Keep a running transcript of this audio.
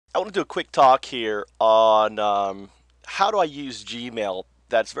I want to do a quick talk here on how do I use Gmail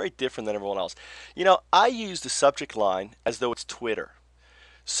that's very different than everyone else. I use the subject line as though it's Twitter.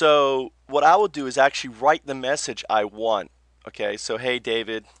 So what I will do is actually write the message I want. Okay, so hey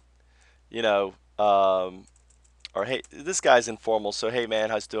David, you know, or hey, this guy's informal. So hey man,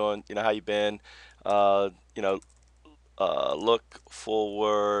 how's it doing? How you been? Uh, you know, look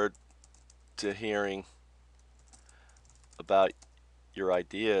forward to hearing about your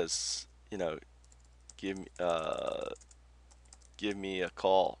ideas. Give me give me a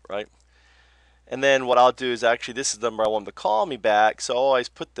call, right? And then what I'll do is actually this is the number I want them to call me back, so I'll always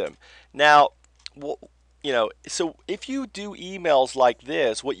put them. Now, so if you do emails like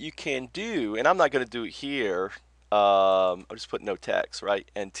this, what you can do, and I'm not going to do it here. I'll just put no text, right?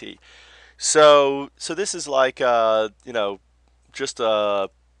 NT. So this is like just so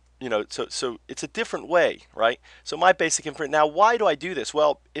it's a different way, right? So my basic information. Now, why do I do this?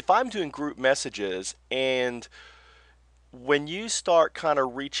 Well, if I'm doing group messages and when you start kind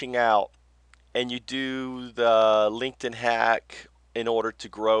of reaching out and you do the LinkedIn hack in order to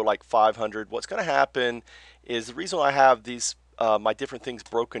grow like 500, what's going to happen is the reason why I have these my different things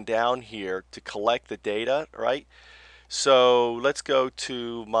broken down here to collect the data, right? So let's go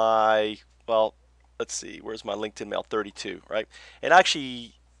to well, let's see, where's my LinkedIn mail 32, right? And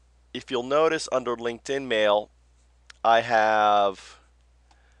actually, if you'll notice under LinkedIn mail, I have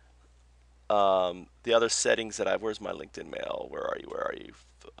the other settings that where's my LinkedIn mail? Where are you? Where are you?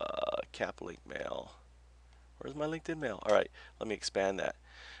 Cap link mail. Where's my LinkedIn mail? All right, let me expand that.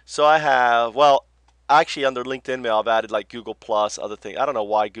 So I have, well, actually under LinkedIn mail, I've added like Google Plus, other things. I don't know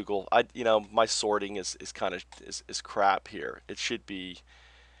why Google. My sorting is kind of is crap here. It should be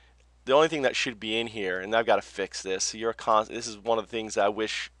the only thing that should be in here, and I've got to fix this. So this is one of the things I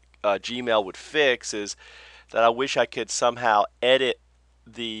wish Gmail would fix is that I wish I could somehow edit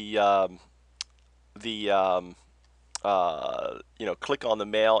the the click on the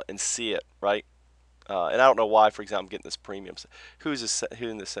mail and see it, right? And I don't know why, for example, I'm getting this premium. Who's this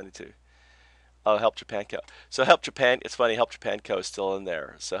sending to? Oh, Help Japan Co. So Help Japan, it's funny, Help Japan Co. is still in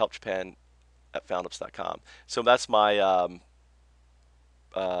there. So Help Japan at foundups.com. So that's my, um,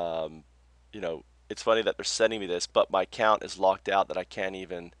 it's funny that they're sending me this, but my account is locked out that I can't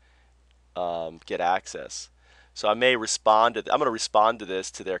even get access. So I may respond to, I'm going to respond to this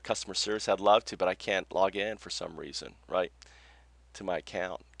to their customer service. I'd love to, but I can't log in for some reason, right? To my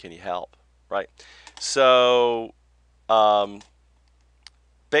account. Can you help? Right? So um,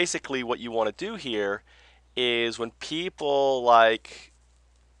 basically what you want to do here is when people like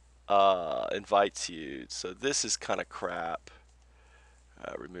invites you, so this is kind of crap.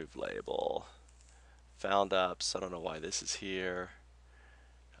 Remove label. Found ups. I don't know why this is here.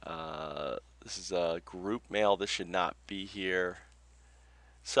 This is a group mail. This should not be here.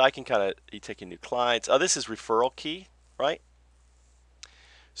 So I can kind of you take in new clients. Oh, this is referral key, right?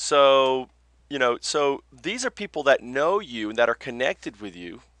 So so these are people that know you and that are connected with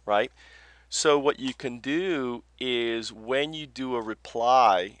you, right? So what you can do is when you do a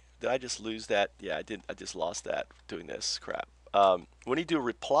reply, did I just lose that? Yeah, I did. I just lost that doing this crap. When you do a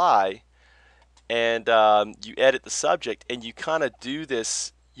reply and you edit the subject and you kind of do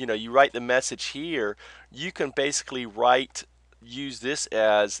this, you write the message here, you can basically use this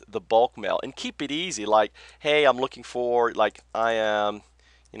as the bulk mail and keep it easy. Like, hey, I'm looking for, like, I am,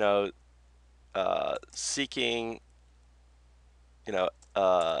 you know, seeking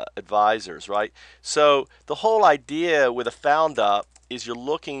advisors, right? So the whole idea with a found up is you're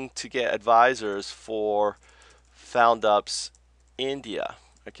looking to get advisors for found ups India.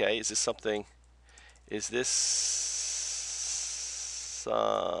 Okay, is this something?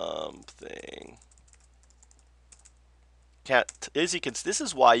 Can't, as you can, this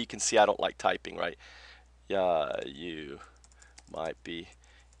is why you can see I don't like typing, right? Yeah, you might be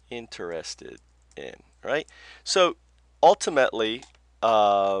interested in, right? So ultimately,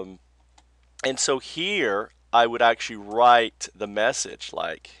 um, and so here I would actually write the message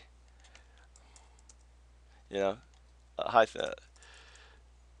like, you know, hi,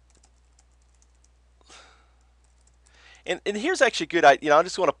 and here's actually good. I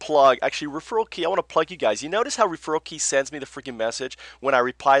just want to plug actually referral key. I want to plug you guys. You notice how referral key sends me the freaking message when I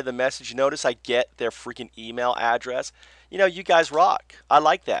reply to the message. You notice I get their freaking email address. You guys rock. I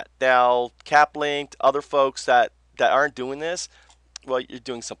like that. Now, cap linked other folks that aren't doing this, well, you're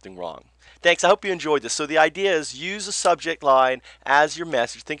doing something wrong. Thanks. I hope you enjoyed this. So the idea is use a subject line as your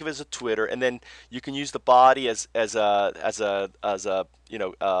message. Think of it as a Twitter, and then you can use the body as a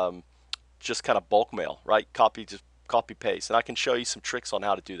just kind of bulk mail, right? Just copy paste, and I can show you some tricks on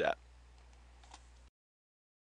how to do that.